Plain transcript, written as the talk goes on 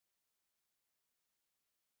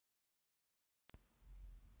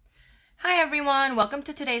Hi everyone, welcome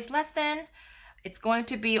to today's lesson. It's going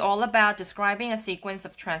to be all about describing a sequence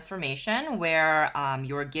of transformation where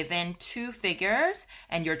you're given two figures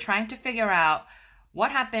and you're trying to figure out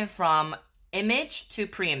what happened from image to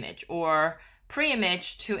pre-image or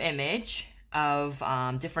pre-image to image of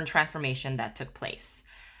different transformation that took place.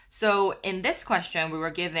 So in this question, we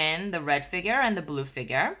were given the red figure and the blue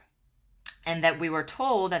figure, and that we were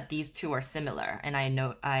told that these two are similar. And I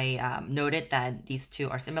noted that these two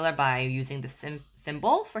are similar by using the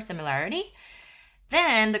symbol for similarity.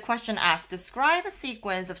 Then the question asked, describe a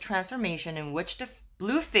sequence of transformation in which the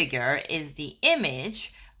blue figure is the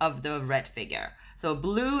image of the red figure. So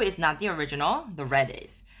blue is not the original, the red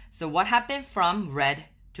is. So what happened from red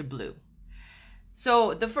to blue?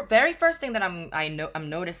 So the very first thing that I'm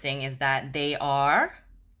noticing is that they are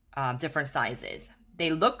different sizes. They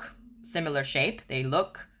look similar shape. They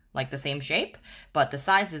look like the same shape, but the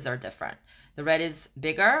sizes are different. The red is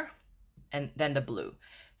bigger than the blue.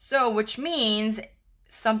 So which means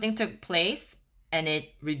something took place and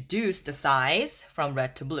it reduced the size from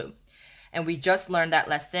red to blue. And we just learned that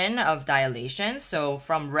lesson of dilation. So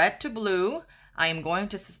from red to blue, I am going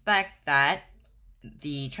to suspect that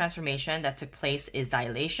the transformation that took place is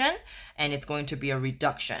dilation, and it's going to be a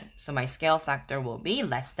reduction. So my scale factor will be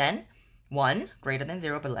less than 1, greater than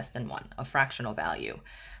 0, but less than 1, a fractional value.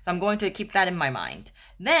 So I'm going to keep that in my mind.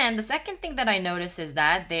 Then the second thing that I notice is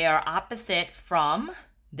that they are opposite from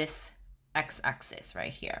this x-axis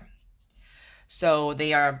right here. So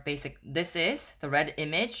they are basic. This is the red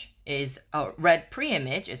image is red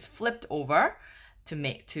pre-image is flipped over to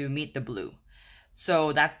meet the blue.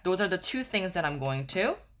 So those are the two things that I'm going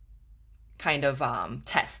to kind of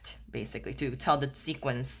test, basically, to tell the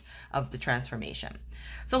sequence of the transformation.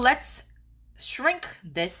 So let's shrink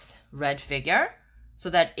this red figure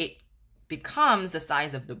so that it becomes the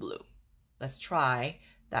size of the blue. Let's try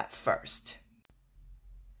that first.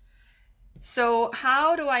 So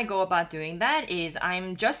how do I go about doing that is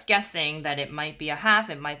I'm just guessing that it might be a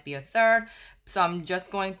half, it might be a third. So I'm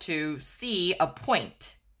just going to see a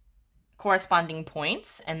point, corresponding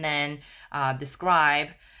points, and then describe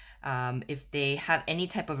if they have any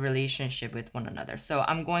type of relationship with one another. So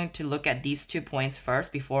I'm going to look at these 2 points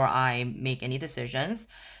first before I make any decisions.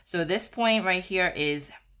 So this point right here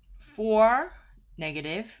is +4,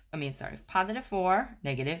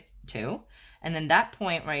 -2. And then that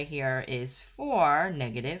point right here is 4,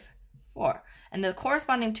 -4. And the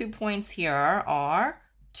corresponding 2 points here are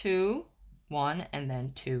 2, 1, and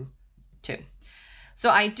then 2, 2. So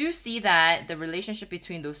I do see that the relationship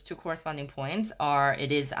between those two corresponding points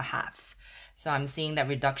it is a half. So I'm seeing that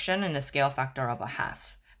reduction in a scale factor of a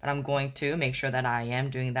half. But I'm going to make sure that I am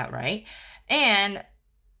doing that right. And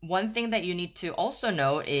one thing that you need to also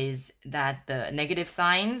note is that the negative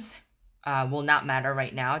signs will not matter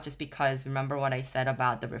right now, just because remember what I said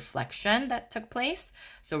about the reflection that took place.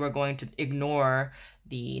 So we're going to ignore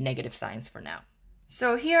the negative signs for now.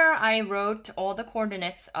 So here I wrote all the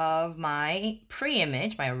coordinates of my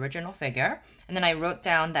pre-image, my original figure, and then I wrote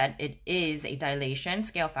down that it is a dilation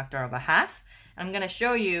scale factor of a half. I'm going to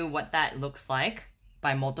show you what that looks like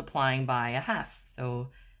by multiplying by a half.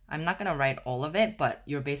 So I'm not going to write all of it, but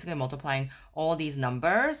you're basically multiplying all these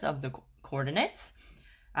numbers of the coordinates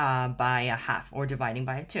by a half, or dividing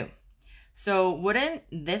by 2. So wouldn't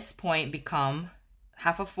this point become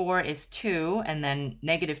half of 4 is 2, and then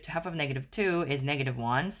half of -2 is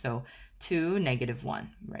 -1, so 2,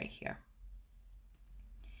 -1 right here.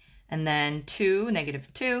 And then 2,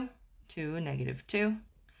 -2, 2, -2,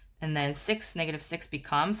 and then 6, -6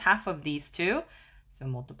 becomes half of these two. So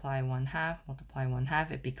multiply 1/2,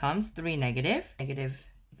 it becomes 3,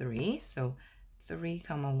 -3. So 3,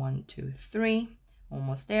 1, 2, 3,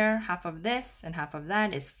 almost there. Half of this and half of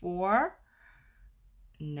that is 4,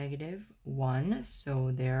 -1.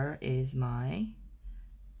 So there is my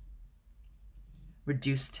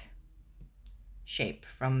reduced shape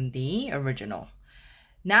from the original.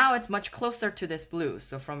 Now it's much closer to this blue.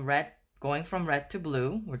 So going from red to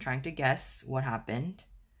blue, we're trying to guess what happened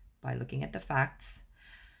by looking at the facts.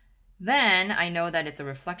 Then I know that it's a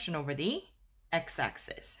reflection over the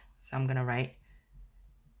x-axis. So I'm going to write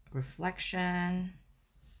reflection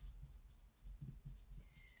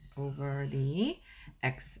over the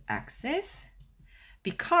x-axis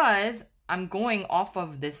because I'm going off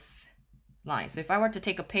of this line. So if I were to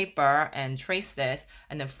take a paper and trace this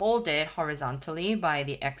and then fold it horizontally by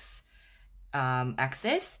the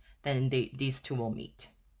x-axis, then these two will meet.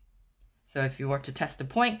 So if you were to test a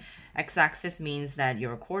point, x-axis means that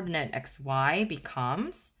your coordinate xy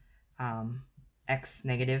becomes x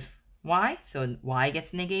 -y. So y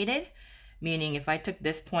gets negated, meaning if I took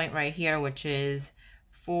this point right here, which is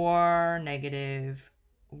for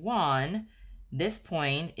 -1. This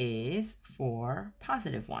point is for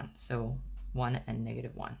 +1. So 1 and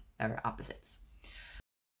 -1 are opposites.